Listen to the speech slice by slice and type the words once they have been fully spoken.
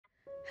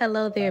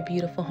Hello there,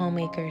 beautiful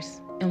homemakers,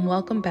 and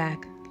welcome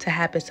back to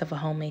Habits of a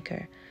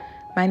Homemaker.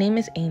 My name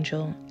is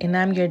Angel, and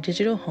I'm your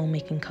digital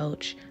homemaking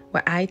coach,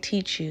 where I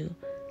teach you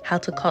how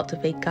to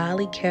cultivate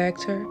godly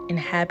character and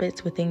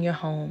habits within your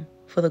home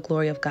for the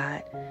glory of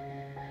God.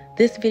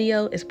 This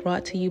video is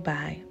brought to you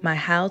by my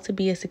How to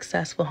Be a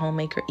Successful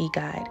Homemaker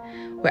e-guide,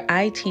 where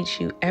I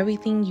teach you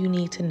everything you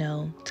need to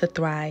know to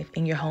thrive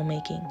in your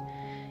homemaking.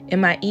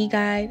 In my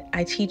e-guide,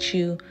 I teach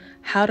you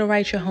how to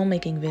write your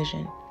homemaking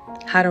vision,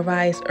 how to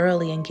rise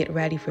early and get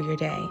ready for your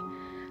day,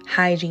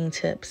 hygiene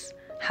tips,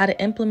 how to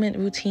implement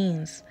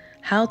routines,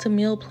 how to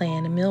meal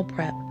plan and meal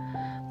prep,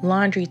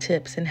 laundry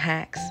tips and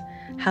hacks,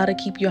 how to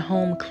keep your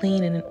home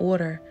clean and in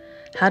order,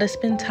 how to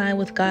spend time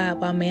with God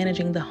while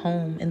managing the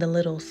home and the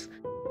littles,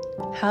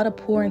 how to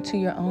pour into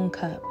your own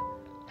cup,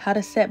 how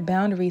to set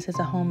boundaries as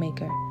a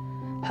homemaker,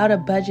 how to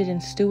budget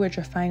and steward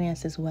your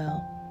finances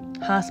well,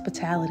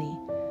 hospitality,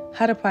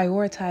 how to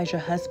prioritize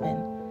your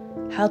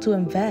husband, how to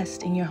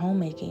invest in your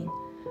homemaking,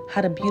 how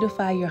to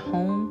beautify your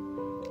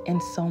home,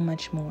 and so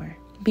much more.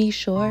 Be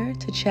sure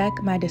to check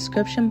my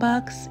description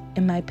box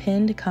and my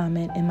pinned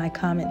comment in my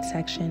comment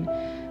section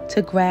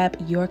to grab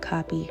your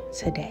copy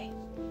today.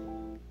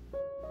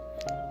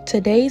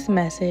 Today's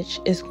message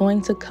is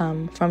going to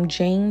come from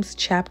James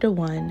chapter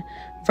 1,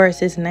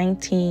 verses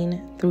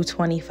 19 through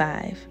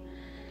 25.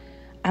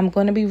 I'm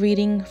going to be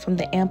reading from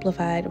the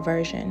Amplified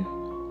Version.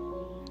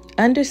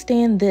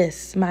 Understand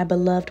this, my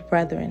beloved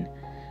brethren.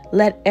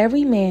 Let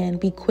every man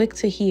be quick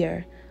to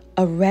hear,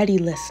 a ready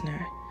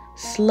listener,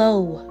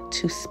 slow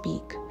to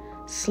speak,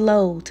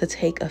 slow to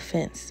take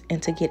offense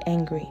and to get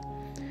angry.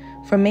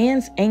 For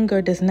man's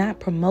anger does not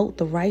promote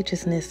the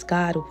righteousness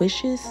God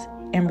wishes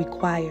and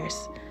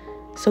requires.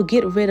 So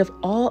get rid of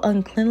all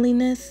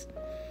uncleanliness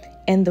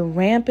and the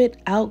rampant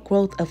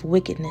outgrowth of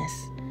wickedness,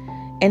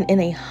 and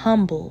in a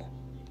humble,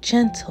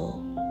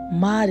 gentle,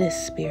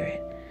 modest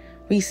spirit,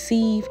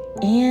 receive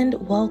and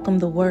welcome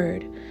the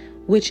word,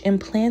 which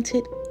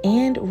implanted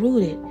and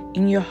rooted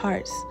in your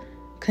hearts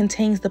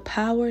contains the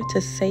power to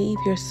save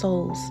your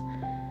souls.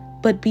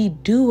 But be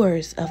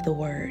doers of the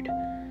word.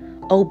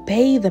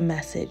 Obey the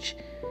message,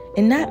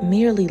 and not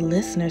merely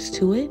listeners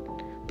to it,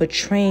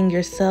 betraying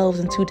yourselves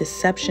into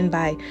deception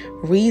by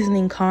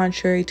reasoning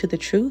contrary to the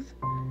truth.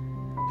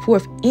 For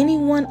if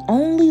anyone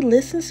only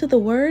listens to the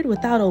word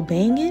without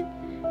obeying it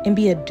and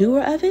be a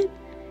doer of it,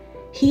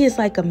 he is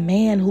like a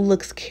man who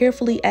looks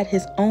carefully at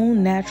his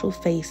own natural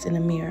face in a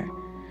mirror.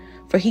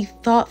 For he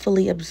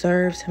thoughtfully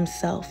observes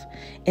himself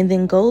and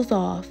then goes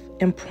off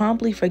and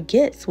promptly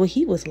forgets what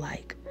he was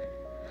like.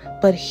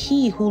 But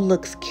he who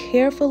looks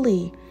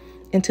carefully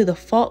into the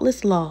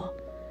faultless law,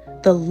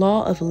 the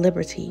law of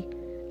liberty,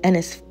 and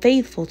is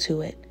faithful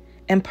to it,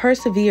 and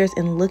perseveres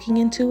in looking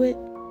into it,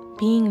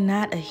 being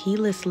not a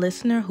heedless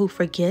listener who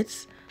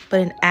forgets, but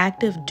an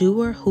active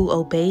doer who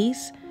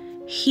obeys,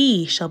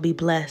 he shall be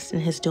blessed in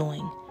his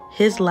doing,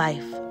 his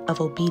life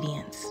of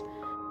obedience.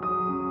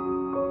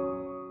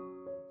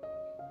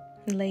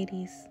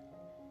 Ladies,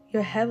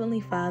 your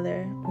Heavenly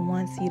Father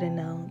wants you to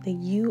know that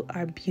you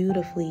are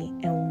beautifully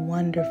and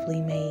wonderfully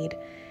made.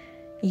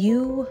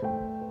 You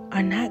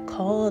are not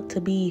called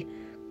to be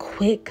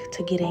quick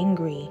to get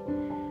angry.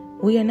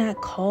 We are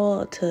not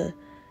called to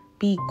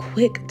be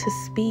quick to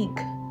speak.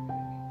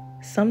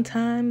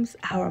 Sometimes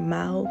our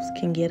mouths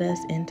can get us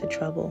into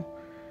trouble.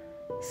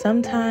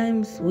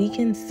 Sometimes we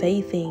can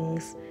say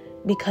things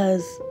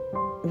because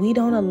we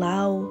don't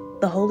allow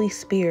the Holy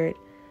Spirit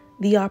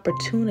the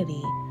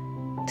opportunity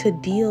to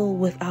deal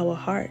with our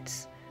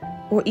hearts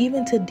or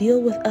even to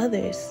deal with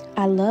others.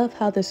 I love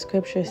how the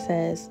scripture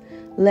says,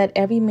 let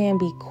every man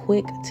be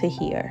quick to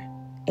hear,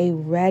 a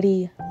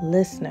ready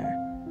listener,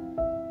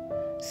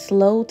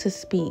 slow to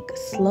speak,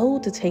 slow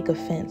to take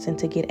offense and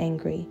to get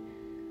angry.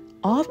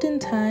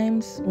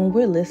 Oftentimes, when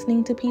we're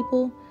listening to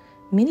people,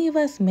 many of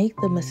us make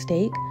the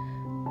mistake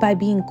by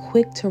being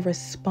quick to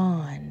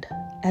respond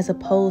as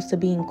opposed to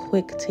being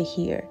quick to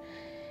hear.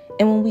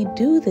 And when we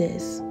do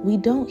this, we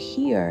don't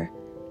hear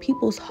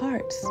people's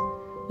hearts.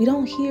 We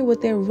don't hear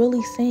what they're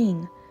really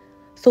saying.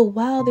 So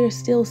while they're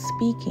still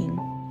speaking,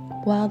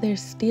 while they're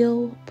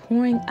still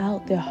pouring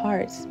out their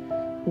hearts,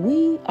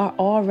 we are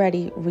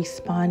already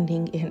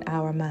responding in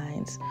our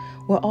minds.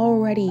 We're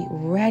already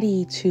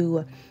ready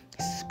to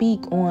speak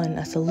on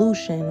a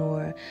solution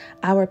or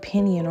our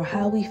opinion or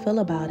how we feel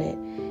about it.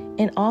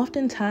 And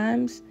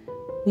oftentimes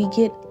we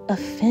get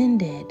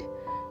offended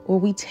or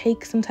we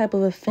take some type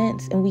of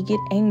offense and we get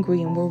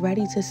angry and we're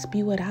ready to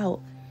spew it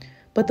out.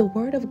 But the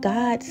word of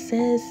God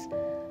says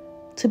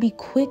to be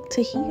quick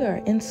to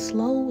hear and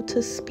slow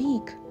to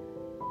speak.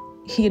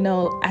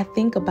 I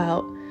think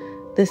about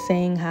the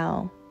saying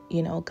how,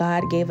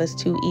 God gave us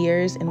 2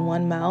 ears and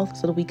 1 mouth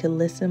so that we could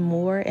listen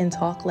more and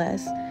talk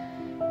less.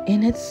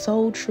 And it's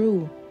so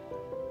true.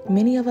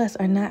 Many of us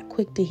are not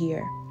quick to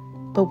hear,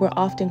 but we're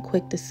often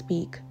quick to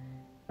speak.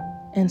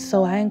 And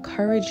so I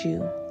encourage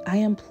you, I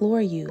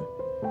implore you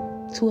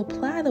to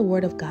apply the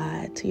word of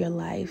God to your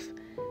life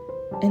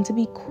and to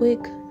be quick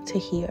to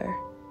hear.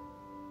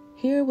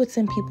 Hear what's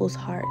in people's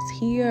hearts.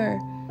 Hear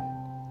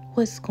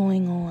what's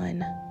going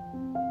on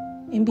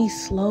and be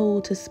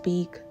slow to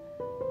speak.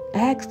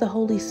 Ask the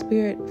Holy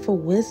Spirit for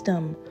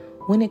wisdom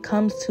when it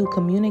comes to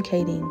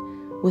communicating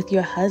with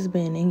your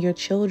husband and your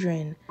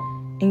children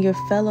and your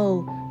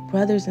fellow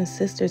brothers and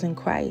sisters in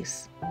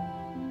Christ.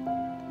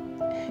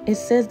 It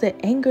says that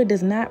anger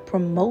does not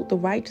promote the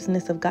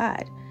righteousness of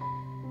God.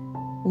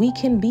 We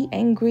can be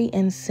angry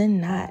and sin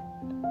not.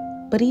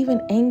 But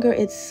even anger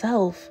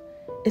itself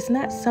is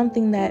not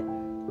something that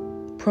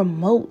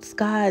promotes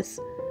God's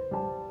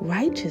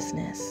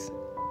righteousness.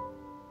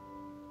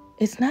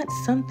 It's not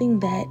something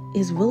that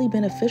is really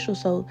beneficial.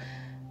 So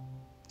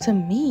to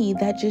me,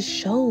 that just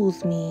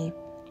shows me,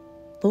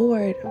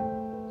 Lord,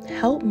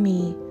 help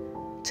me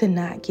to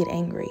not get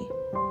angry.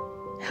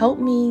 Help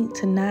me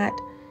to not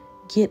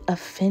get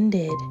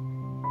offended.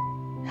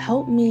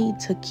 Help me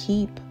to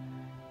keep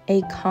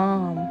a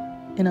calm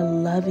and a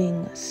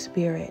loving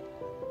spirit.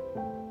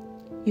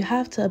 You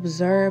have to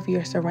observe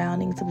your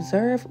surroundings.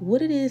 Observe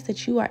what it is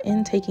that you are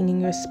intaking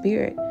in your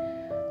spirit.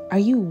 Are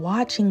you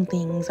watching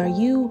things? Are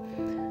you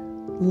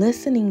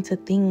listening to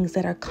things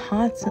that are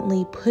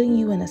constantly putting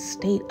you in a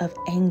state of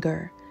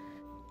anger?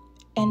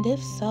 And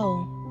if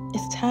so,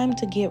 it's time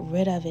to get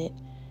rid of it.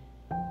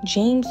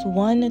 James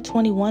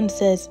 1:21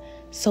 says,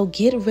 "So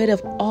get rid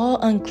of all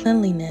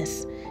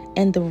uncleanliness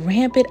and the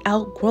rampant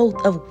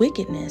outgrowth of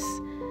wickedness,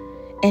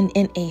 and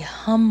in a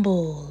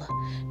humble,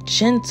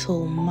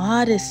 gentle,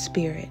 modest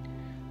spirit,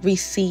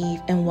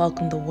 receive and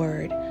welcome the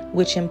word,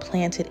 which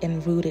implanted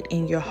and rooted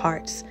in your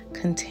hearts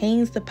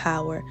contains the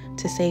power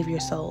to save your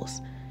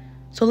souls."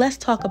 So let's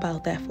talk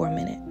about that for a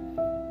minute.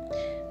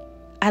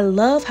 I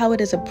love how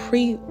it is a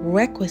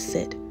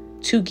prerequisite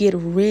to get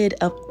rid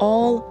of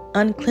all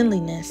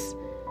uncleanliness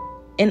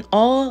and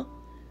all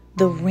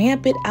the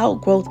rampant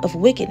outgrowth of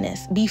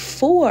wickedness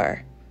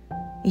before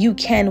you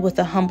can with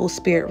a humble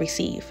spirit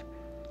receive.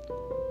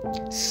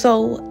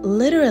 So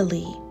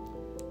literally,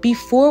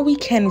 before we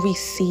can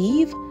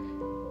receive,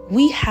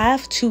 we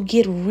have to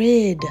get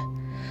rid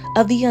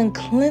of the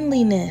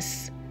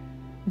uncleanliness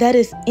that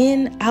is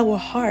in our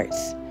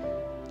hearts,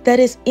 that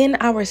is in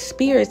our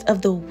spirits,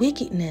 of the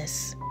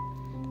wickedness.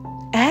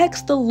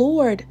 Ask the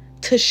Lord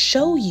to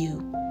show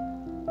you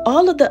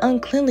all of the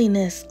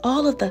uncleanliness,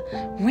 all of the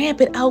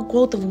rampant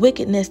outgrowth of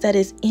wickedness that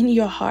is in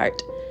your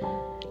heart.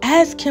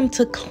 Ask Him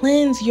to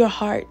cleanse your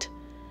heart.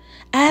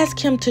 Ask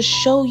Him to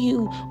show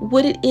you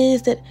what it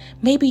is that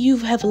maybe you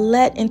have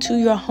let into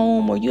your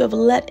home, or you have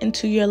let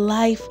into your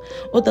life,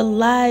 or the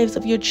lives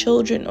of your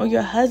children or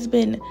your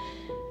husband,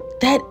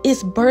 that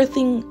is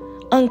birthing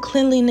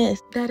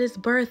uncleanliness, that is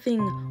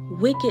birthing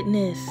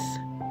wickedness,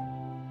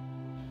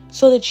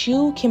 so that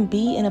you can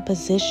be in a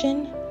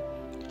position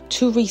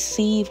to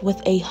receive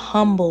with a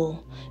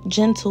humble,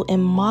 gentle,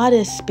 and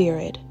modest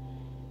spirit.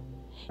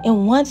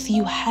 And once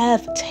you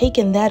have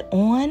taken that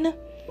on,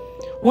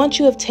 once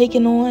you have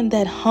taken on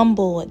that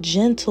humble,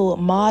 gentle,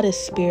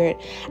 modest spirit,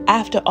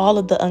 after all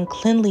of the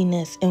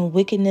uncleanliness and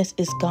wickedness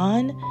is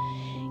gone,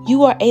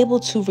 you are able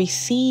to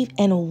receive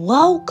and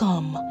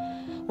welcome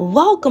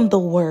the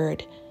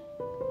word,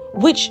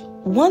 which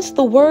once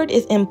the word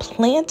is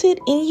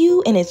implanted in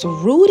you and it's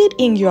rooted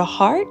in your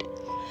heart,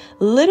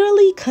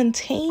 literally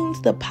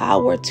contains the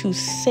power to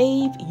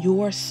save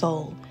your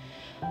soul.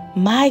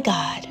 My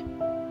God,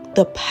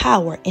 the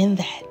power in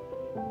that.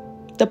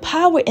 The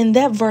power in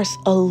that verse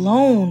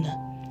alone.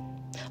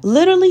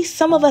 Literally,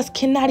 some of us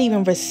cannot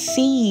even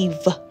receive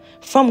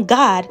from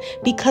God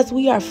because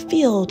we are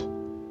filled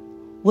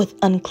with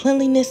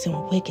uncleanliness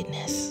and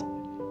wickedness.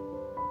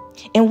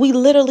 And we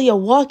literally are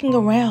walking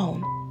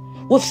around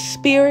with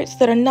spirits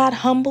that are not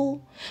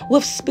humble,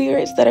 with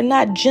spirits that are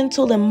not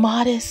gentle and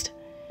modest.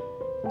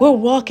 We're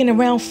walking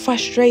around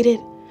frustrated,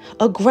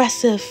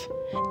 aggressive,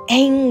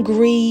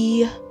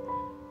 angry,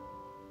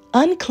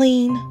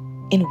 unclean,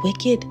 and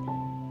wicked,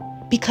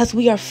 because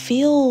we are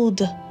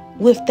filled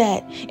with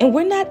that. And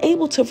we're not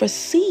able to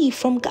receive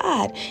from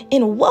God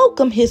and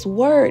welcome His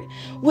word,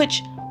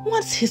 which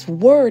once His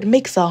word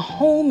makes a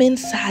home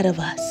inside of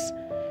us,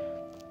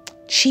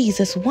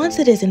 Jesus, once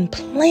it is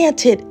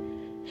implanted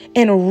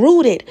and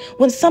rooted,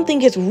 when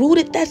something is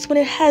rooted, that's when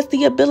it has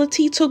the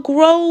ability to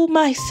grow,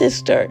 my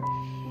sister.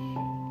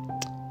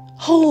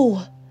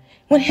 Oh,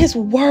 when His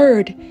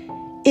word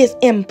is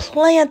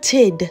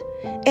implanted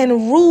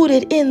and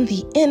rooted in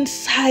the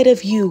inside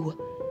of you,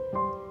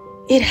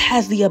 it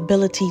has the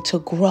ability to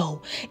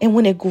grow. And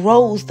when it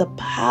grows, the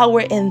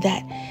power in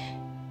that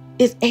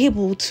is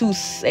able to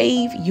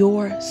save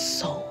your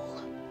soul.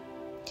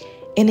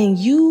 And in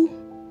you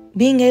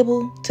being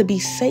able to be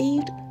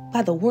saved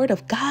by the word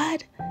of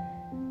God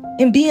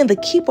and being the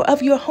keeper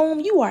of your home,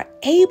 you are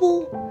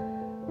able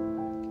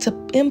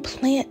to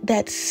implant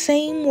that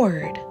same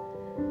word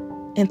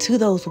into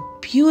those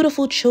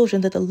beautiful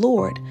children that the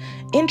Lord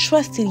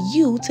entrusted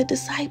you to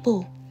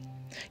disciple.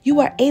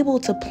 You are able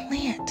to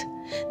plant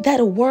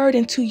that word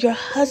into your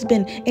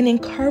husband and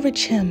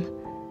encourage him.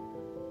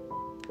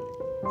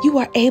 You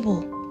are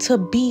able to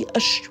be a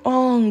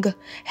strong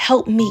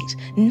helpmeet,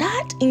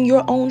 not in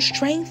your own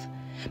strength,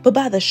 but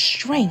by the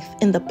strength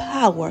and the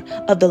power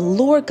of the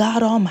Lord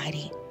God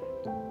Almighty.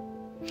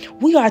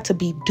 We are to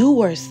be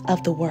doers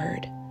of the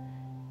word.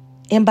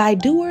 And by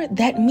doer,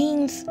 that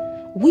means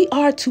we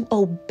are to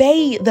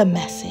obey the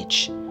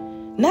message,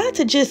 not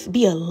to just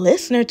be a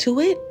listener to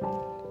it.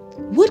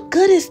 What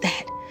good is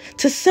that?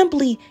 To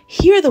simply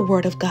hear the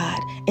word of God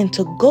and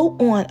to go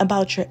on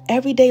about your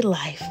everyday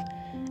life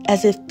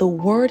as if the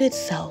word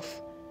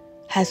itself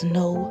has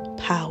no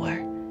power.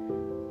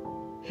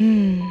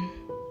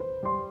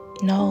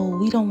 No,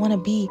 we don't want to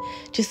be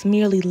just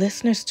merely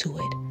listeners to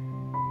it.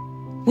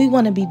 We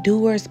want to be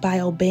doers by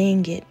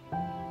obeying it.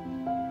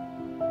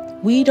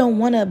 We don't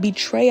want to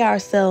betray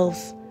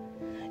ourselves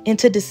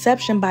into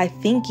deception by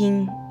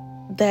thinking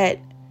that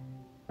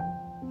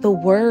the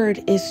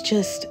word is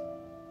just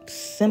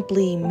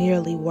simply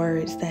merely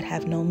words that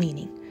have no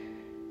meaning.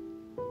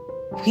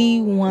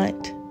 We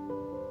want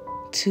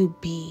to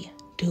be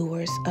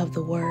doers of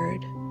the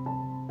word.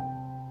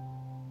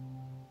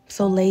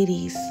 So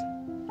ladies,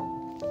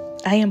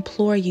 I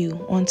implore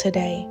you on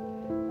today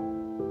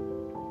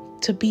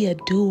to be a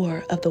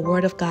doer of the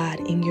word of God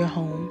in your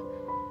home.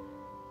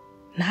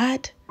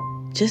 Not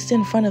just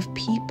in front of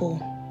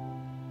people,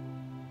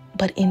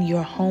 but in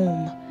your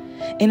home,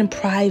 in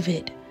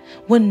private,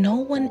 when no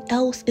one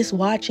else is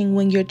watching,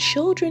 when your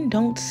children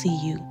don't see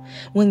you,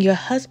 when your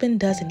husband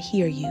doesn't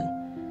hear you,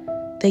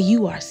 that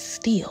you are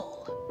still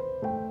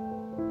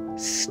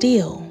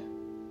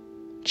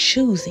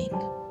choosing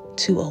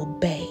to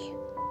obey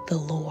the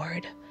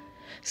Lord,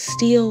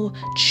 still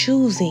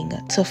choosing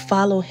to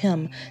follow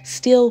him,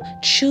 still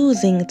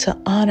choosing to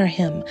honor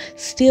him,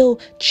 still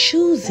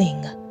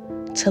choosing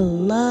to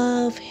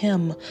love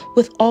him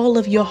with all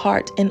of your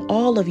heart and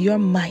all of your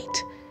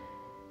might,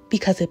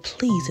 because it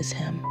pleases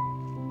him.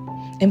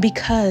 And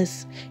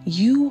because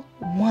you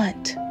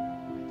want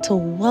to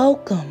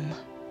welcome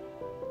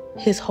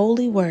his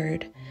holy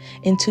word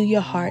into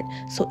your heart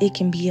so it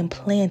can be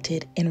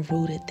implanted and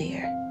rooted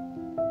there.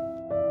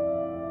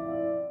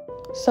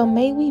 So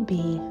may we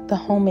be the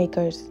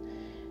homemakers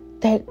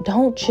that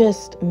don't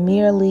just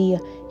merely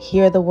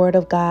hear the word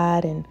of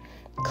God and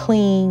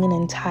clean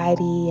and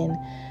tidy and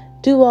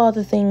do all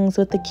the things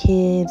with the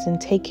kids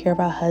and take care of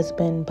our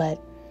husband,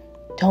 but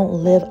don't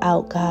live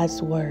out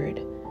God's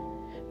word.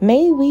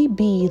 May we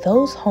be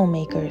those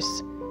homemakers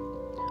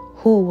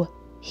who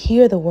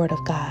hear the word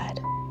of God,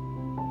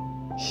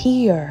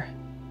 hear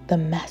the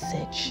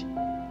message,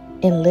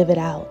 and live it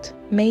out.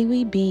 May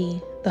we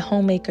be the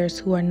homemakers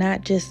who are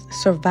not just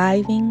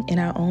surviving in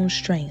our own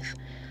strength,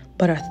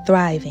 but are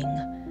thriving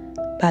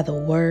by the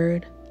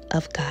word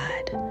of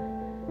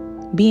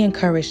God. Be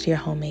encouraged, dear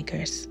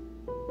homemakers.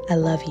 I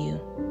love you,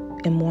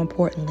 and more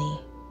importantly,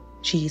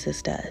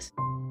 Jesus does.